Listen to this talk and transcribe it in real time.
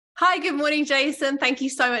Hi, good morning, Jason. Thank you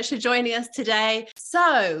so much for joining us today.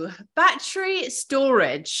 So, battery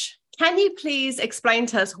storage. Can you please explain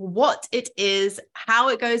to us what it is, how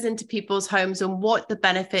it goes into people's homes, and what the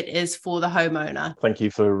benefit is for the homeowner? Thank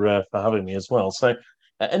you for having me as well. So,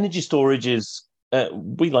 energy storage is,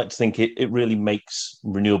 we like to think it really makes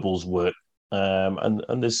renewables work.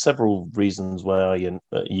 And there's several reasons why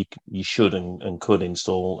you should and could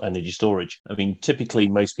install energy storage. I mean, typically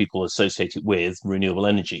most people associate it with renewable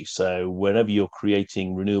energy. So whenever you're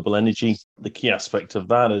creating renewable energy, the key aspect of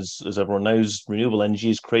that, as everyone knows, renewable energy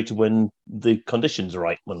is created when the conditions are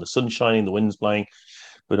right, when the sun's shining, the wind's blowing.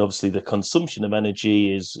 But obviously, the consumption of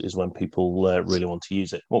energy is when people really want to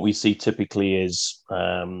use it. What we see typically is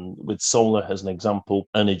with solar, as an example,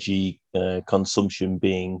 energy consumption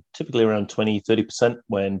being typically around 20-30%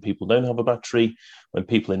 when people don't have a battery. When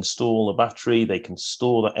people install a battery, they can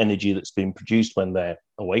store that energy that's being produced when they're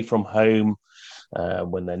away from home,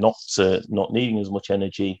 when they're not needing as much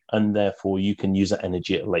energy, and therefore you can use that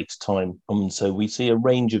energy at a later time. And so we see a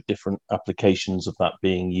range of different applications of that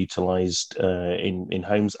being utilised in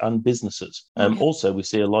homes and businesses. Also, we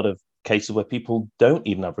see a lot of cases where people don't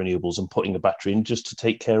even have renewables and putting a battery in just to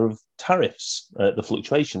take care of tariffs, the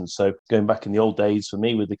fluctuations. So going back in the old days for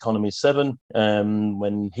me with Economy 7,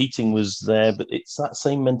 when heating was there, but it's that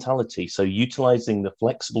same mentality. So utilising the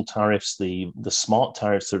flexible tariffs, the smart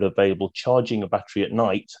tariffs that are available, charging a battery at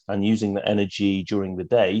night and using the energy during the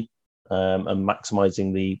day, and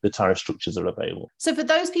maximizing the tariff structures that are available. So for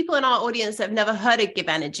those people in our audience that have never heard of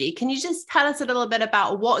GivEnergy, can you just tell us a little bit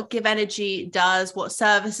about what GivEnergy does, what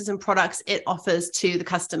services and products it offers to the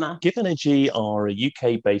customer? GivEnergy are a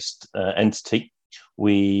UK-based entity.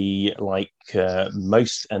 We, like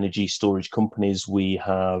most energy storage companies, we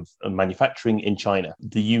have manufacturing in China.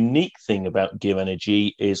 The unique thing about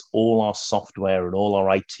GivEnergy is all our software and all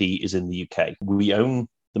our IT is in the UK. We own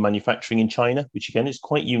the manufacturing in China, which again is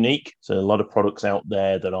quite unique. So a lot of products out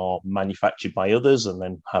there that are manufactured by others and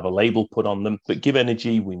then have a label put on them. But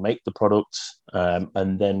GivEnergy, we make the products,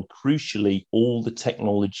 and then crucially, all the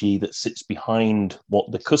technology that sits behind what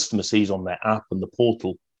the customer sees on their app and the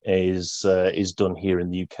portal is done here in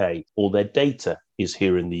the UK. All their data is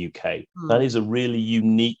here in the UK. That is a really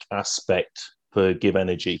unique aspect for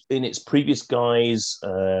GivEnergy. In its previous guise,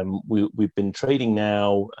 we've been trading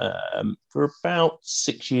now for about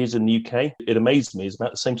 6 years in the UK. It amazed me. It's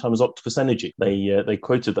about the same time as Octopus Energy. They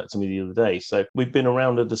quoted that to me the other day. So we've been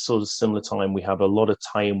around at a sort of similar time. We have a lot of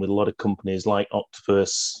tie-in with a lot of companies like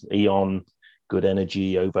Octopus, Eon,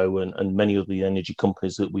 GivEnergy, OVO, and many of the energy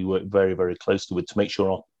companies that we work very, very closely with to make sure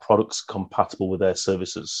our products are compatible with their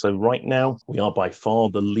services. So right now, we are by far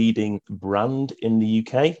the leading brand in the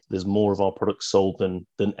UK. There's more of our products sold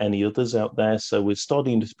than any others out there. So we're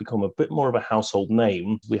starting to become a bit more of a household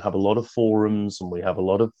name. We have a lot of forums and we have a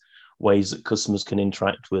lot of ways that customers can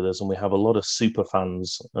interact with us, and we have a lot of super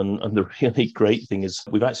fans. And the really great thing is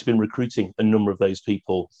we've actually been recruiting a number of those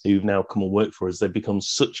people who've now come and work for us. They've become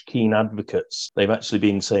such keen advocates. They've actually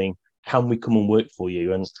been saying, can we come and work for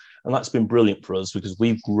you? And that's been brilliant for us because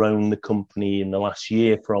we've grown the company in the last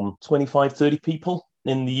year from 25-30 people.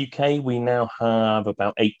 In the UK, we now have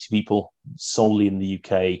about 80 people solely in the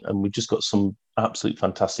UK, and we've just got some absolute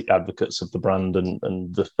fantastic advocates of the brand and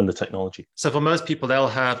the technology. So for most people, they'll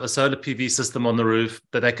have a solar PV system on the roof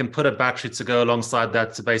that they can put a battery to go alongside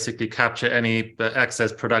that to basically capture any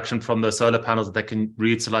excess production from the solar panels that they can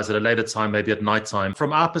reutilize at a later time, maybe at nighttime.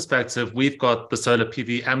 From our perspective, we've got the solar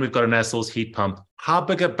PV and we've got an air source heat pump. How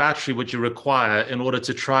big a battery would you require in order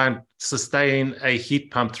to try and sustain a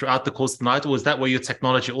heat pump throughout the course of the night? Or is that where your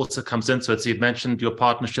technology also comes into it? So you've mentioned your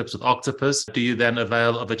partnerships with Octopus. Do you then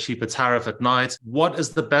avail of a cheaper tariff at night? What is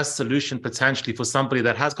the best solution potentially for somebody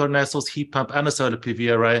that has got an air source heat pump and a solar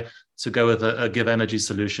PV array to go with a GivEnergy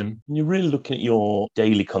solution? You're really looking at your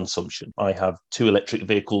daily consumption. I have 2 electric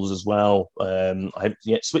vehicles as well. I haven't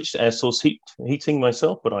yet switched to air source heating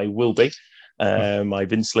myself, but I will be.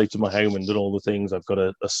 I've insulated my home and done all the things. I've got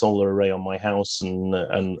a solar array on my house and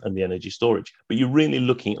the energy storage. But you're really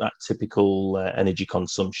looking at that typical energy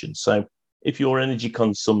consumption. So if your energy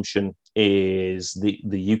consumption is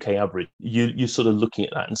the UK average, you're sort of looking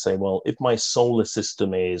at that and saying, well, if my solar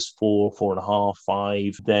system is 4.5,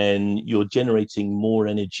 5, then you're generating more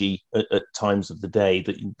energy at times of the day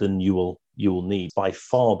than you will need. By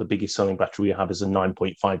far, the biggest selling battery we have is a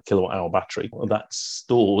 9.5 kilowatt hour battery. That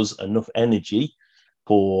stores enough energy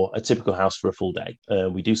for a typical house for a full day.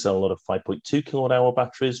 We do sell a lot of 5.2 kilowatt hour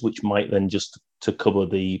batteries, which might then just to cover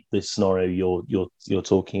the scenario you're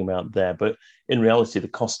talking about there. But in reality, the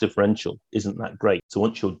cost differential isn't that great. So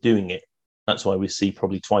once you're doing it, that's why we see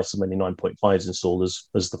probably twice as many 9.5s installed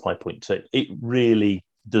as the 5.2. It really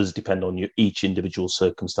does depend on each individual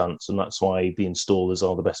circumstance. And that's why the installers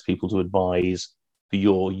are the best people to advise for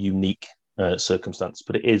your unique circumstance,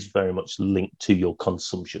 but it is very much linked to your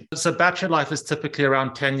consumption. So battery life is typically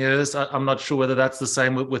around 10 years. I'm not sure whether that's the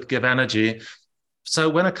same with GivEnergy. So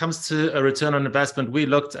when it comes to a return on investment, we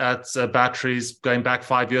looked at batteries going back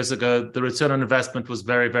 5 years ago. The return on investment was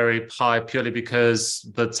very, very high purely because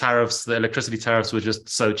the electricity tariffs were just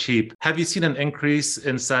so cheap. Have you seen an increase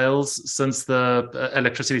in sales since the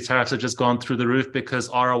electricity tariffs have just gone through the roof because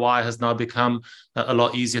ROI has now become a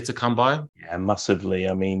lot easier to come by? Yeah, massively.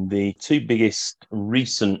 I mean, the two biggest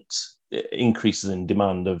recent increases in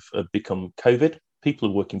demand have become COVID. People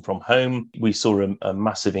are working from home. We saw a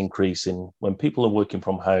massive increase in when people are working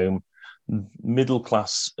from home,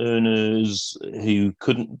 middle-class earners who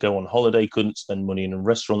couldn't go on holiday, couldn't spend money in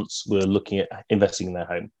restaurants, were looking at investing in their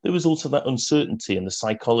home. There was also that uncertainty and the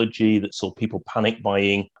psychology that saw people panic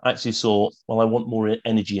buying. I actually saw, well, I want more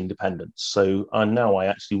energy independence. So now I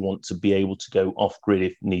actually want to be able to go off-grid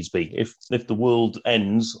if needs be. If the world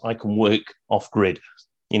ends, I can work off-grid.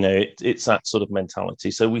 It's that sort of mentality.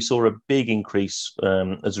 So we saw a big increase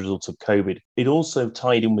as a result of COVID. It also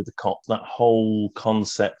tied in with the COP, that whole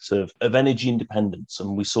concept of energy independence.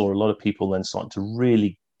 And we saw a lot of people then starting to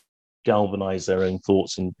really galvanize their own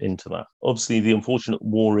thoughts into that. Obviously, the unfortunate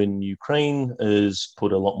war in Ukraine has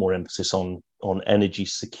put a lot more emphasis on energy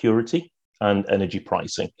security and energy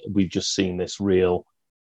pricing. We've just seen this real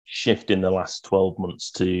shift in the last 12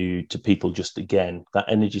 months to people just, again, that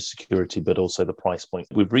energy security, but also the price point.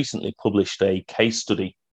 We've recently published a case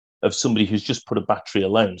study of somebody who's just put a battery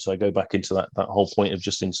alone. So I go back into that whole point of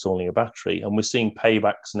just installing a battery. And we're seeing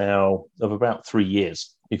paybacks now of about 3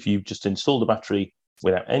 years. If you've just installed a battery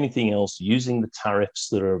without anything else, using the tariffs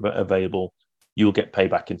that are available, you'll get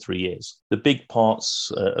payback in 3 years. The big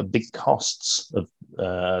costs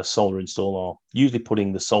of solar install are usually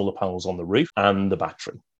putting the solar panels on the roof and the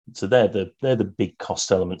battery. So they're the big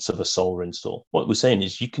cost elements of a solar install. What we're saying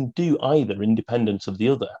is you can do either independent of the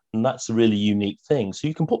other, and that's a really unique thing. So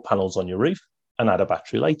you can put panels on your roof and add a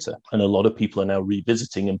battery later. And a lot of people are now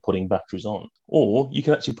revisiting and putting batteries on. Or you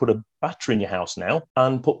can actually put a battery in your house now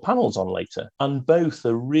and put panels on later. And both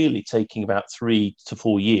are really taking about 3 to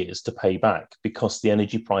 4 years to pay back because the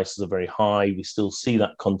energy prices are very high. We still see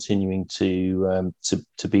that continuing to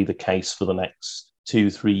be the case for the next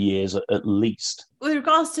 2-3 years at least. With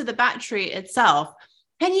regards to the battery itself,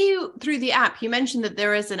 can you, through the app, you mentioned that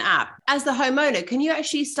there is an app, as the homeowner, can you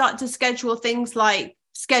actually start to schedule things like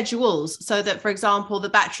schedules so that, for example, the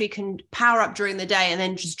battery can power up during the day and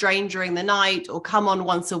then just drain during the night, or come on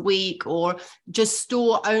once a week, or just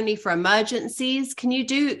store only for emergencies? Can you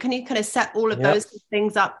kind of set all of those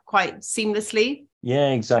things up quite seamlessly?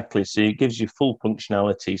 Yeah, exactly. So it gives you full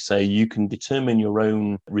functionality. So you can determine your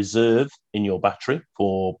own reserve in your battery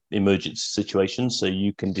for emergency situations. So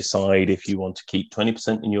you can decide if you want to keep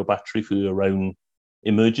 20% in your battery for your own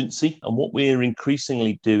emergency. And what we're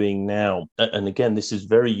increasingly doing now, and again, this is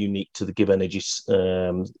very unique to the GivEnergy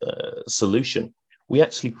solution, we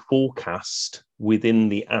actually forecast within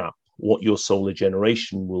the app what your solar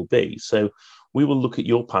generation will be. So we will look at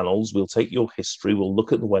your panels, we'll take your history, we'll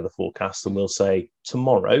look at the weather forecast, and we'll say,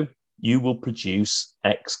 tomorrow you will produce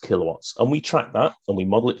X kilowatts. And we track that and we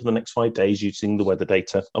model it for the next 5 days using the weather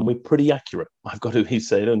data. And we're pretty accurate, I've got to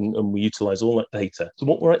say, and we utilize all that data. So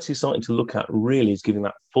what we're actually starting to look at really is giving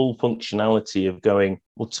that full functionality of going,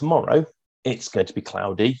 well, tomorrow it's going to be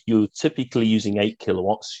cloudy. You're typically using 8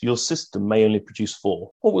 kilowatts. Your system may only produce 4.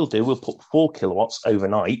 What we'll do, we'll put 4 kilowatts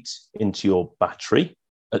overnight into your battery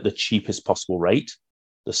at the cheapest possible rate.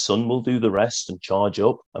 The sun will do the rest and charge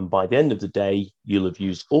up. And by the end of the day, you'll have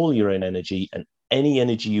used all your own energy, and any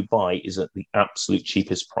energy you buy is at the absolute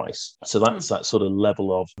cheapest price. So that's that sort of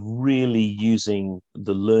level of really using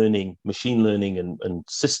the learning, machine learning and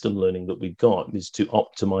system learning that we've got, is to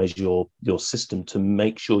optimize your system to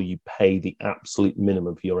make sure you pay the absolute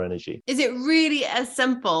minimum for your energy. Is it really as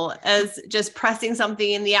simple as just pressing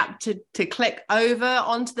something in the app to click over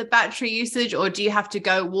onto the battery usage? Or do you have to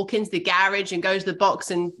go walk into the garage and go to the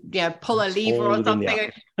box and pull a lever or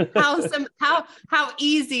something? How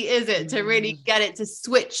easy is it to really get it to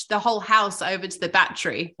switch the whole house over to the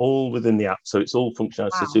battery? All within the app. So it's all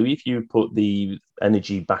functionality. Wow. So if you put the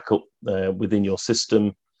energy backup within your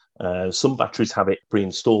system, some batteries have it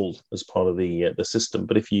pre-installed as part of the system.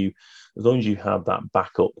 But as long as you have that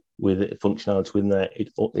backup with it, functionality within there,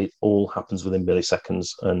 it all happens within milliseconds,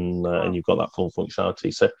 and you've got that full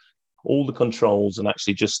functionality. So all the controls. And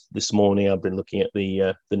actually just this morning, I've been looking at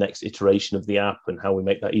the next iteration of the app and how we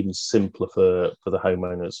make that even simpler for the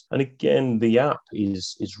homeowners. And again, the app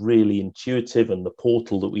is really intuitive, and the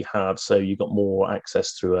portal that we have, so you've got more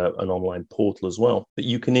access through an online portal as well. But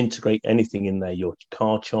you can integrate anything in there, your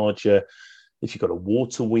car charger, if you've got a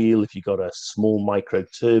water wheel, if you've got a small micro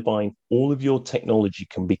turbine, all of your technology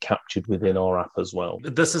can be captured within our app as well.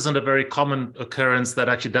 This isn't a very common occurrence that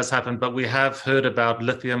actually does happen, but we have heard about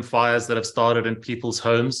lithium fires that have started in people's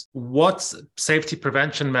homes. What safety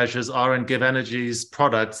prevention measures are in GivEnergy's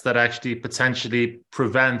products that actually potentially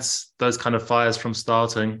prevents those kind of fires from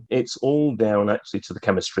starting? It's all down actually to the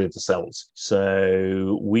chemistry of the cells.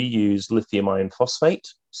 So we use lithium iron phosphate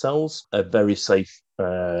cells, a very safe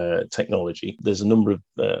technology. There's a number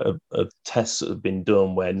of tests that have been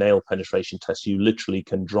done where nail penetration tests, you literally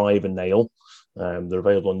can drive a nail. They're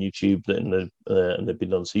available on YouTube and they've been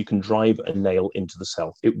done. So you can drive a nail into the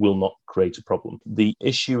cell. It will not create a problem. The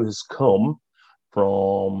issue has come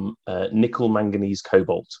from nickel manganese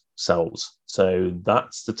cobalt cells. So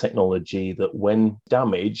that's the technology that when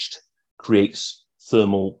damaged creates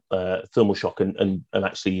thermal shock and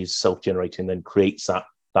actually is self-generating, then creates that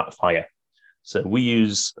fire. So we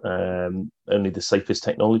use only the safest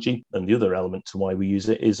technology. And the other element to why we use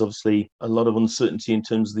it is obviously a lot of uncertainty in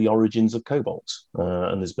terms of the origins of cobalt.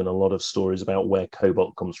 And there's been a lot of stories about where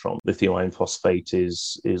cobalt comes from. Lithium iron phosphate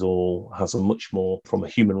has a much more, from a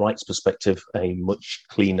human rights perspective, a much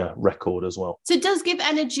cleaner record as well. So does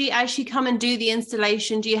GivEnergy actually come and do the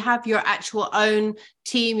installation? Do you have your actual own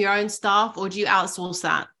team, your own staff, or do you outsource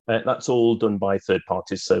that? That's all done by third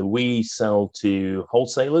parties. So we sell to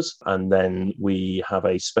wholesalers, and then we have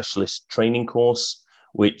a specialist training course,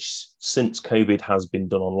 which since COVID has been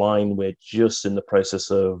done online. We're just in the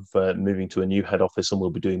process of moving to a new head office, and we'll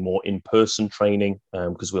be doing more in-person training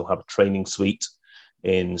because we'll have a training suite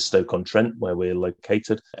in Stoke-on-Trent, where we're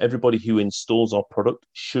located. Everybody who installs our product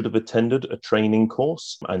should have attended a training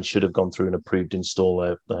course and should have gone through an approved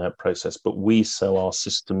installer process. But we sell our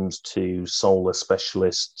systems to solar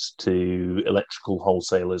specialists, to electrical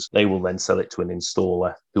wholesalers. They will then sell it to an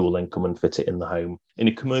installer who will then come and fit it in the home. In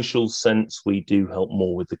a commercial sense, we do help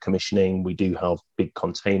more with the commissioning. We do have big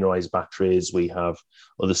containerized batteries. We have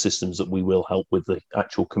other systems that we will help with the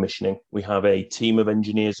actual commissioning. We have a team of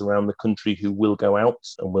engineers around the country who will go out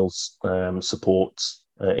and will support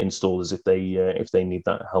installers if they need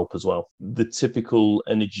that help as well. The typical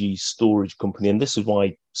energy storage company, and this is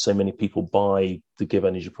why so many people buy the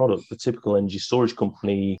GivEnergy product, the typical energy storage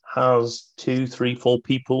company has 2, 3, 4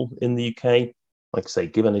 people in the UK. Like I say,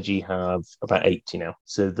 GivEnergy have about 80 now.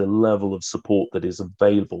 So the level of support that is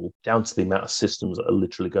available, down to the amount of systems that are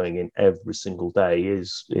literally going in every single day,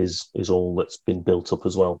 is all that's been built up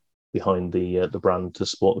as well behind the brand to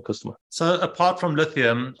support the customer. So apart from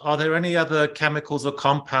lithium, are there any other chemicals or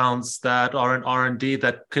compounds that are in R&D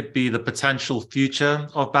that could be the potential future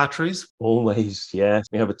of batteries? Always, yeah.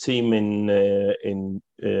 We have a team in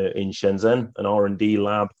Shenzhen, an R&D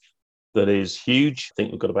lab that is huge. I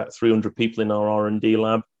think we've got about 300 people in our R&D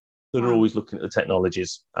lab that are always looking at the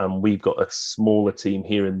technologies. And we've got a smaller team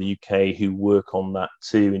here in the UK who work on that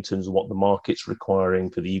too, in terms of what the market's requiring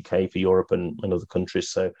for the UK, for Europe and other countries.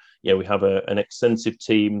 So yeah, we have an extensive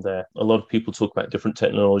team there. A lot of people talk about different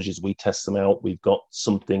technologies. We test them out. We've got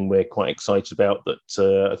something we're quite excited about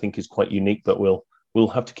that I think is quite unique, but we'll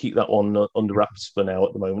have to keep that one under wraps for now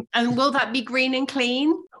at the moment. And will that be green and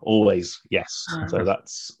clean? Always, yes. So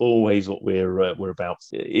that's always what we're about.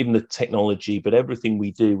 Even the technology, but everything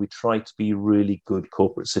we do, we try to be really good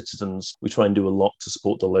corporate citizens. We try and do a lot to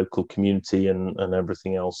support the local community and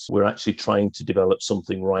everything else. We're actually trying to develop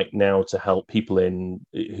something right now to help people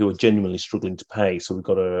who are genuinely struggling to pay. So we've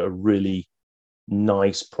got a really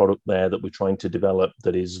nice product there that we're trying to develop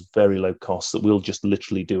that is very low cost, that we'll just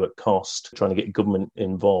literally do at cost, trying to get government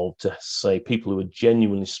involved to say people who are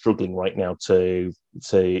genuinely struggling right now to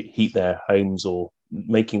heat their homes, or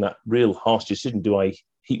making that real harsh decision, do I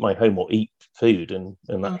heat my home or eat food? And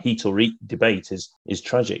that heat or eat debate is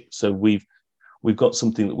tragic. So we've got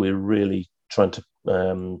something that we're really trying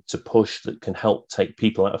to push that can help take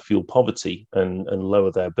people out of fuel poverty and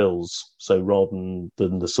lower their bills. So rather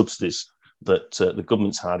than the subsidies that the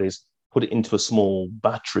government's had, is put it into a small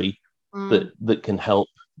battery that can help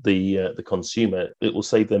the consumer. It will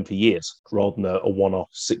save them for years rather than a one-off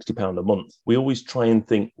 £60 a month. We always try and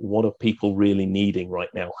think, what are people really needing right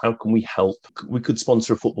now? How can we help? We could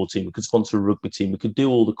sponsor a football team, we could sponsor a rugby team, we could do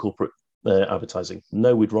all the corporate advertising.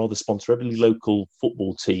 No, we'd rather sponsor every local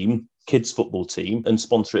football team, kids football team and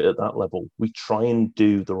sponsor it at that level. We try and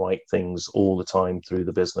do the right things all the time through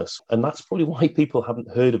the business. And that's probably why people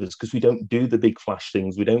haven't heard of us, because we don't do the big flash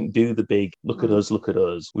things. We don't do the big, look at us, look at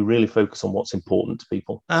us. We really focus on what's important to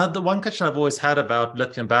people. The one question I've always had about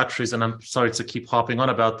lithium batteries, and I'm sorry to keep harping on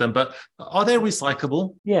about them, but are they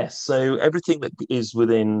recyclable? Yes. So everything that is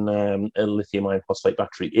within a lithium iron phosphate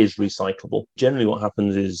battery is recyclable. Generally, what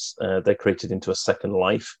happens is they're created into a second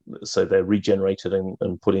life. So they're regenerated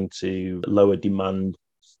and put into lower demand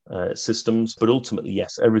systems. But ultimately,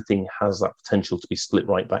 yes, everything has that potential to be split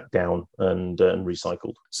right back down and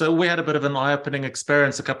recycled. So we had a bit of an eye-opening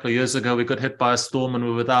experience a couple of years ago. We got hit by a storm and we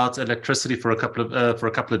were without electricity for a couple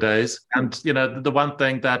of days. And the one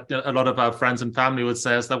thing that a lot of our friends and family would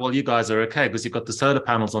say is that, well, you guys are okay because you've got the solar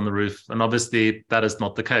panels on the roof. And obviously that is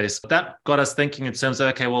not the case. That got us thinking in terms of,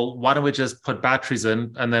 okay, well, why don't we just put batteries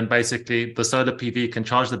in, and then basically the solar PV can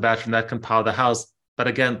charge the battery and that can power the house. But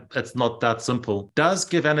again, it's not that simple. Does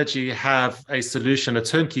GivEnergy have a solution, a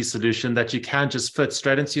turnkey solution that you can just fit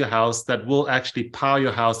straight into your house that will actually power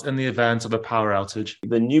your house in the event of a power outage?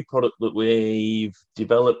 The new product that we've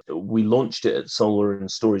developed, we launched it at Solar and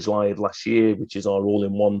Storage Live last year, which is our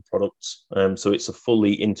all-in-one product. So it's a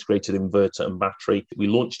fully integrated inverter and battery. We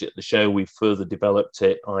launched it at the show. We've further developed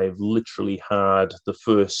it. I've literally had the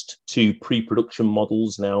first 2 pre-production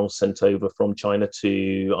models now sent over from China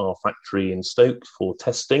to our factory in Stoke for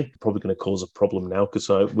testing. Probably going to cause a problem now because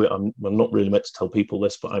I'm not really meant to tell people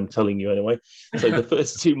this, but I'm telling you anyway. So the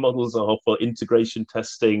first 2 models are for integration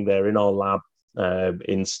testing. They're in our lab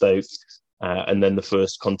in Stoke. And then the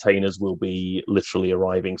first containers will be literally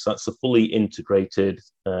arriving. So that's a fully integrated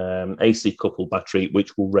AC coupled battery,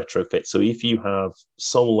 which will retrofit. So if you have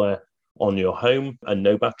solar on your home and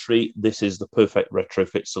no battery, this is the perfect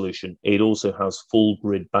retrofit solution. It also has full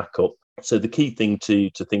grid backup. So the key thing to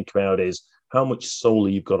think about is how much solar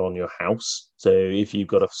you've got on your house. So if you've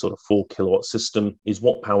got a sort of 4 kilowatt system, is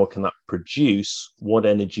what power can that produce? What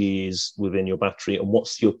energy is within your battery? And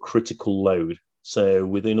what's your critical load? So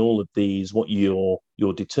within all of these, what you're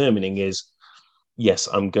determining is, yes,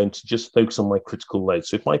 I'm going to just focus on my critical load.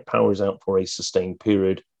 So if my power is out for a sustained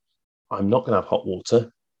period, I'm not going to have hot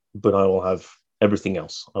water, but I will have everything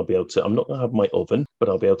else. I'm not going to have my oven, but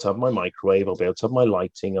I'll be able to have my microwave. I'll be able to have my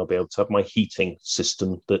lighting. I'll be able to have my heating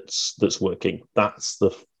system that's working. That's the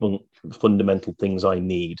fundamental things I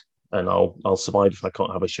need. And I'll survive if I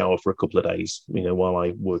can't have a shower for a couple of days, while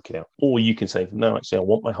I work it out. Or you can say, no, actually, I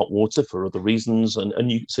want my hot water for other reasons.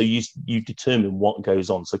 And you determine what goes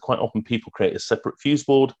on. So quite often people create a separate fuse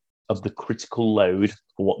board of the critical load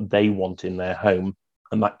for what they want in their home.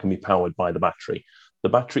 And that can be powered by the battery. The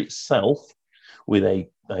battery itself, with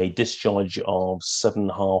a discharge of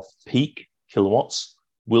 7.5 peak kilowatts,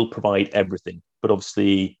 will provide everything. But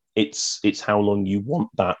obviously, it's how long you want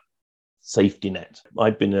that safety net.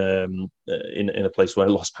 I've been in a place where I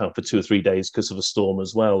lost power for 2 or 3 days because of a storm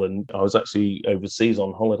as well, and I was actually overseas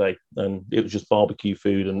on holiday, and it was just barbecue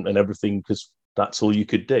food and everything because that's all you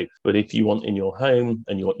could do. But if you want in your home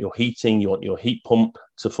and you want your heating, you want your heat pump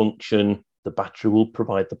to function, the battery will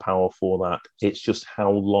provide the power for that. It's just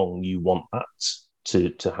how long you want that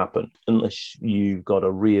to happen. Unless you've got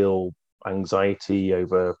a real anxiety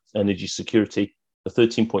over energy security, the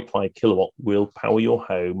 13.5 kilowatt will power your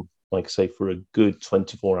home, like I say, for a good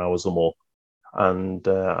 24 hours or more. And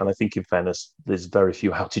I think, in fairness, there's very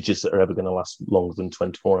few outages that are ever going to last longer than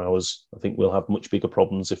 24 hours. I think we'll have much bigger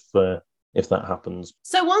problems if that happens.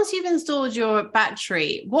 So once you've installed your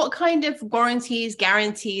battery, what kind of warranties,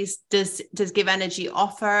 guarantees does GivEnergy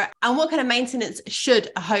offer? And what kind of maintenance should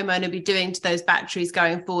a homeowner be doing to those batteries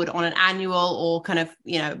going forward on an annual or kind of,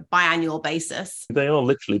 biannual basis? They are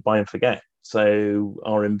literally buy and forget. So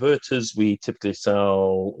our inverters, we typically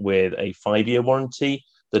sell with a 5-year warranty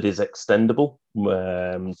that is extendable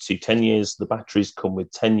to 10 years. The batteries come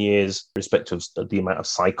with 10 years, irrespective of the amount of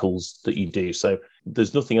cycles that you do. So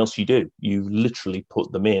there's nothing else you do. You literally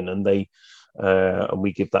put them in, and and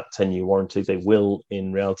we give that 10-year warranty. They will,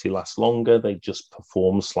 in reality, last longer. They just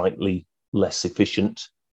perform slightly less efficient.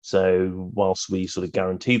 So whilst we sort of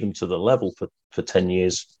guarantee them to the level for 10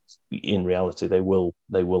 years, in reality, they will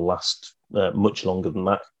last much longer than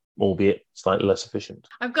that, albeit slightly less efficient.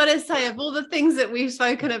 I've got to say, of all the things that we've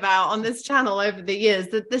spoken about on this channel over the years,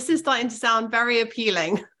 that this is starting to sound very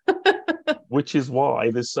appealing. Which is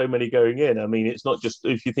why there's so many going in. I mean, it's not just,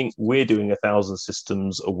 if you think we're doing 1,000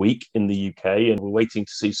 systems a week in the UK, and we're waiting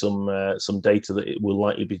to see some data that it will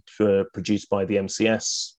likely be produced by the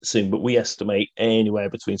MCS soon, but we estimate anywhere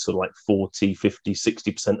between sort of like 40, 50,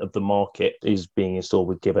 60% of the market is being installed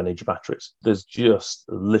with GivEnergy batteries. There's just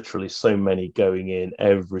literally so many going in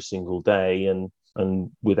every single day, and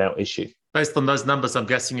and without issue. Based on those numbers, I'm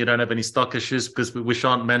guessing you don't have any stock issues, because we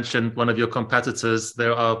shan't mention one of your competitors.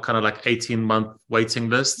 There are kind of like 18-month waiting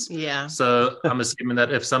lists. Yeah. So I'm assuming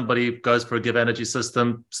that if somebody goes for a GivEnergy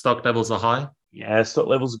system, stock levels are high. Yeah, stock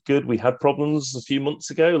levels are good. We had problems a few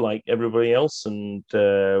months ago, like everybody else, and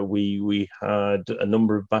we had a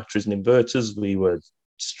number of batteries and inverters. We were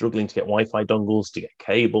struggling to get Wi-Fi dongles, to get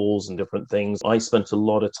cables and different things. I spent a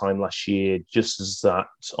lot of time last year just as that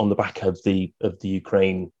on the back of the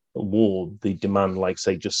Ukraine war, the demand, like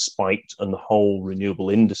say, just spiked, and the whole renewable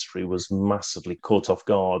industry was massively caught off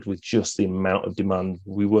guard with just the amount of demand.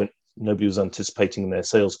 Nobody was anticipating in their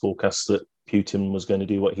sales forecasts that Putin was going to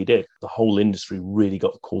do what he did. The whole industry really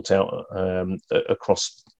got caught out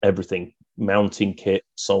across everything: mounting kit,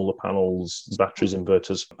 solar panels, batteries,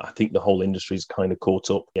 inverters. I think the whole industry is kind of caught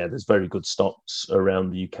up. Yeah, there's very good stocks around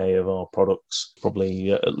the UK of our products,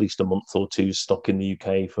 probably at least a month or two stock in the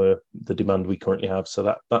UK for the demand we currently have.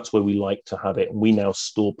 So that's where we like to have it. And we now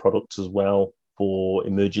store products as well for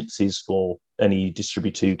emergencies. For any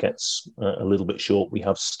distributor who gets a little bit short, we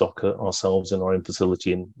have stock ourselves in our own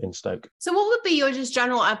facility in Stoke. So what would be your just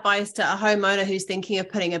general advice to a homeowner who's thinking of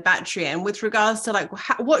putting a battery in with regards to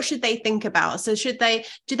what should they think about? So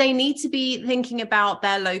do they need to be thinking about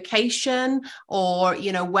their location, or,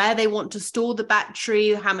 where they want to store the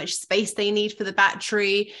battery, how much space they need for the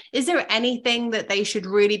battery? Is there anything that they should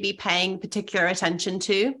really be paying particular attention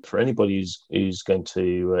to? For anybody who's going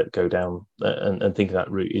to go down and think of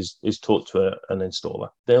that route, is talk to an installer.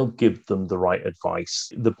 They'll give them the right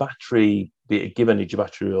advice. The battery, be it a GivEnergy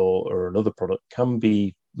battery or another product, can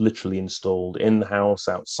be literally installed in the house,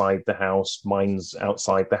 outside the house. Mine's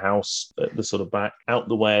outside the house, at the sort of back, out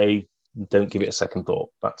the way. Don't give it a second thought.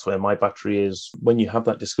 That's where my battery is. When you have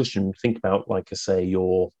that discussion, think about, like I say,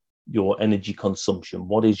 your energy consumption.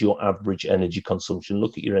 What is your average energy consumption?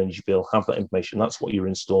 Look at your energy bill, have that information. That's what your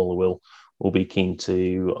installer will be keen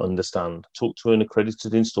to understand. Talk to an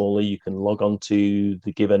accredited installer. You can log on to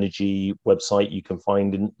the GivEnergy website. You can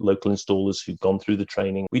find local installers who've gone through the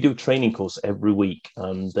training. We do a training course every week,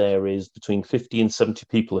 and there is between 50 and 70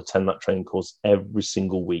 people attend that training course every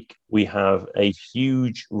single week. We have a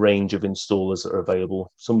huge range of installers that are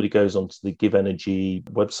available. Somebody goes onto the GivEnergy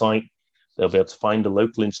website, they'll be able to find a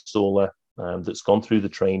local installer that's gone through the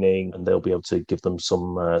training, and they'll be able to give them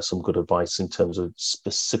some good advice in terms of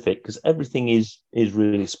specific, because everything is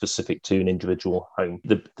really specific to an individual home.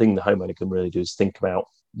 The thing the homeowner can really do is think about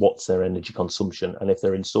what's their energy consumption, and if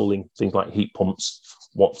they're installing things like heat pumps,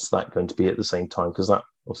 what's that going to be at the same time? Because that,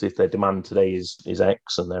 obviously, if their demand today is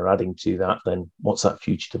X and they're adding to that, then what's that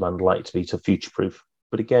future demand likely to be to future-proof?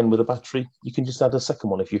 But again, with a battery, you can just add a second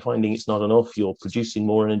one. If you're finding it's not enough, you're producing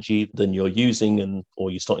more energy than you're using,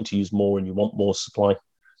 or you're starting to use more and you want more supply,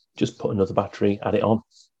 just put another battery, add it on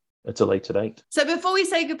at a later date. So before we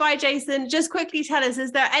say goodbye, Jason, just quickly tell us,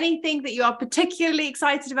 is there anything that you are particularly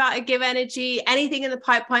excited about at GivEnergy? Anything in the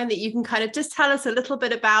pipeline that you can kind of just tell us a little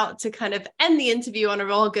bit about to kind of end the interview on a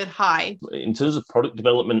real good high? In terms of product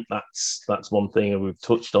development, that's one thing, and we've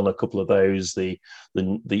touched on a couple of those: the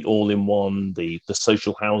all-in-one, the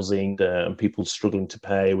social housing, and people struggling to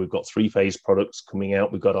pay. We've got 3-phase products coming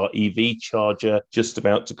out. We've got our EV charger just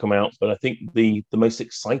about to come out. But I think the most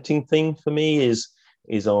exciting thing for me is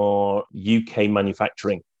our UK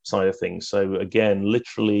manufacturing side of things. So again,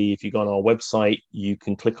 literally, if you go on our website, you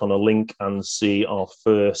can click on a link and see our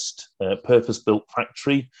first purpose-built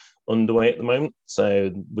factory underway at the moment.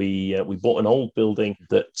 So we bought an old building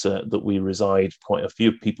that we reside. Quite a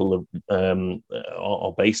few people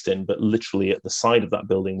are based in, but literally at the side of that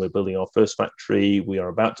building, we're building our first factory. We are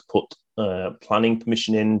about to put planning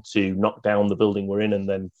permission in to knock down the building we're in, and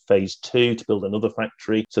then phase 2 to build another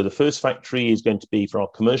factory. So the first factory is going to be for our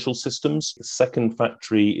commercial systems. The second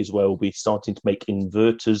factory is where we'll be starting to make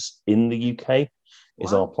inverters in the UK.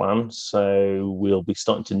 Is our plan. So we'll be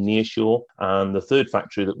starting to nearshore. And the third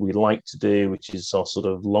factory that we like to do, which is our sort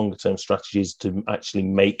of longer term strategy, is to actually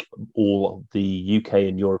make all of the UK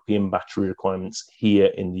and European battery requirements here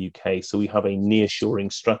in the UK. So we have a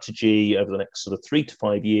nearshoring strategy over the next sort of 3 to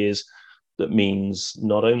 5 years. That means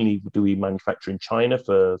not only do we manufacture in China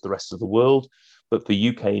for the rest of the world, but for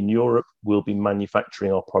UK and Europe, we'll be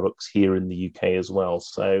manufacturing our products here in the UK as well.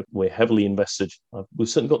 So we're heavily invested. We've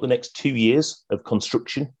certainly got the next 2 years of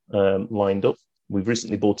construction lined up. We've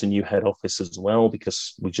recently bought a new head office as well,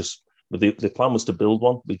 because the plan was to build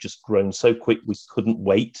one. We've just grown so quick, we couldn't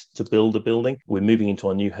wait to build a building. We're moving into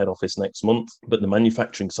our new head office next month. But the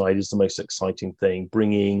manufacturing side is the most exciting thing,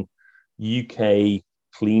 bringing UK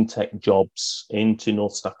clean tech jobs into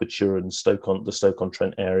North Staffordshire and the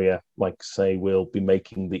Stoke-on-Trent area. Like I say, we'll be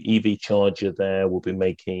making the EV charger there. We'll be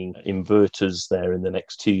making inverters there in the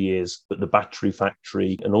next 2 years. But the battery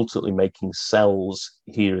factory and ultimately making cells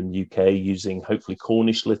here in the UK using hopefully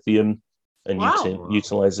Cornish lithium and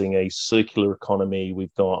utilizing a circular economy.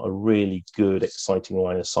 We've got a really good, exciting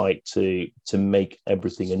line of sight to make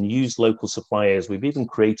everything and use local suppliers. We've even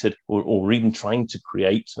created, or even trying to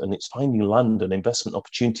create, and it's finding land and investment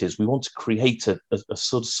opportunities. We want to create a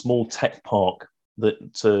sort of small tech park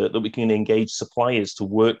that we can engage suppliers to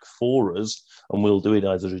work for us, and we'll do it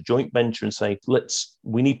as a joint venture and say,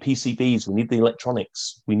 we need PCBs, we need the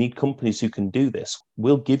electronics, we need companies who can do this.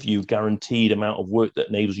 We'll give you guaranteed amount of work that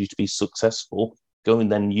enables you to be successful. Go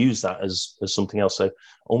and then use that as something else. So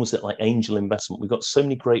almost like angel investment. We've got so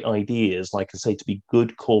many great ideas, like I say, to be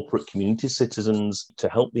good corporate community citizens, to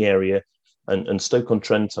help the area. And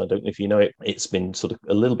Stoke-on-Trent, I don't know if you know it, it's been sort of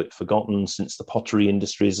a little bit forgotten since the pottery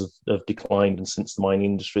industries have declined and since the mining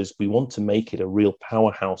industries. We want to make it a real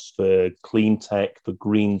powerhouse for clean tech, for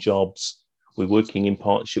green jobs. We're working in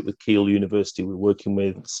partnership with Keele University. We're working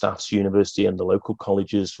with Staffs University and the local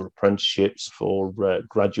colleges for apprenticeships, for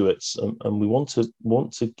graduates. And we want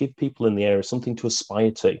to give people in the area something to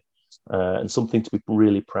aspire to. And something to be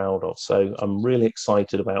really proud of. So I'm really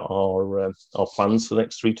excited about our plans for the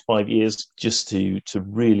next 3 to 5 years, just to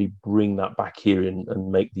really bring that back here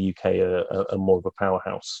and make the UK a more of a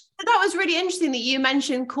powerhouse. That was really interesting that you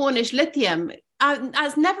mentioned Cornish lithium.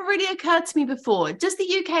 Has never really occurred to me before. Does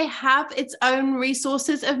the UK have its own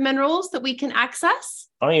resources of minerals that we can access?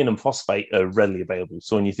 Iron and phosphate are readily available.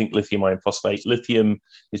 So when you think lithium, iron, phosphate, lithium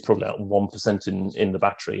is probably about 1% in the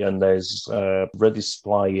battery, and there's ready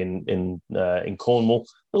supply in Cornwall.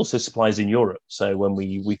 It also supplies in Europe. So when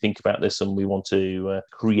we think about this and we want to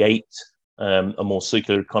create a more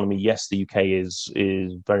circular economy, yes, the UK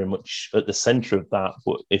is very much at the centre of that.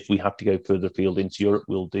 But if we have to go further afield into Europe,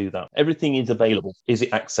 we'll do that. Everything is available. Is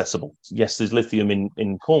it accessible? Yes, there's lithium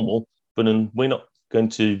in Cornwall, but we're not going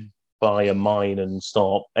to buy a mine and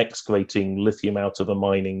start excavating lithium out of a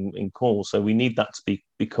mine in Cornwall. So we need that to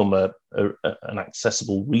become an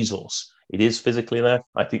accessible resource. It is physically there.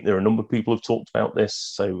 I think there are a number of people who've talked about this.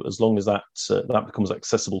 So as long as that becomes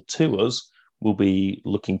accessible to us, we'll be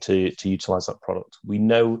looking to utilize that product. We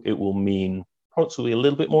know it will mean products will be a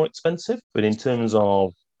little bit more expensive, but in terms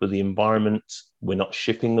of for the environment, we're not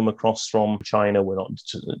shipping them across from China. We're not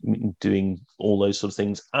doing all those sort of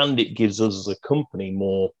things. And it gives us as a company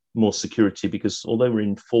more security, because although we're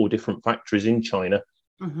in 4 different factories in China,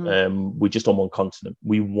 we're just on one continent.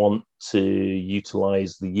 We want to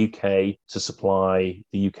utilize the UK to supply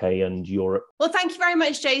the UK and Europe. Well, thank you very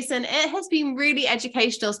much, Jason. It has been really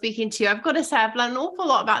educational speaking to you. I've got to say, I've learned an awful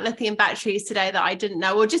lot about lithium batteries today that I didn't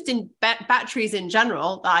know, or just in batteries in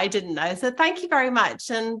general that I didn't know. So thank you very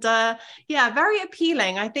much. And very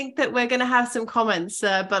appealing. I think that we're going to have some comments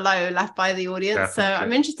below left by the audience. Definitely. So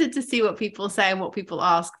I'm interested to see what people say and what people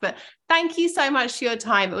ask. But thank you so much for your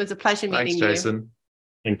time. It was a pleasure meeting you. Thanks, Jason.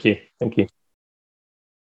 Thank you. Thank you.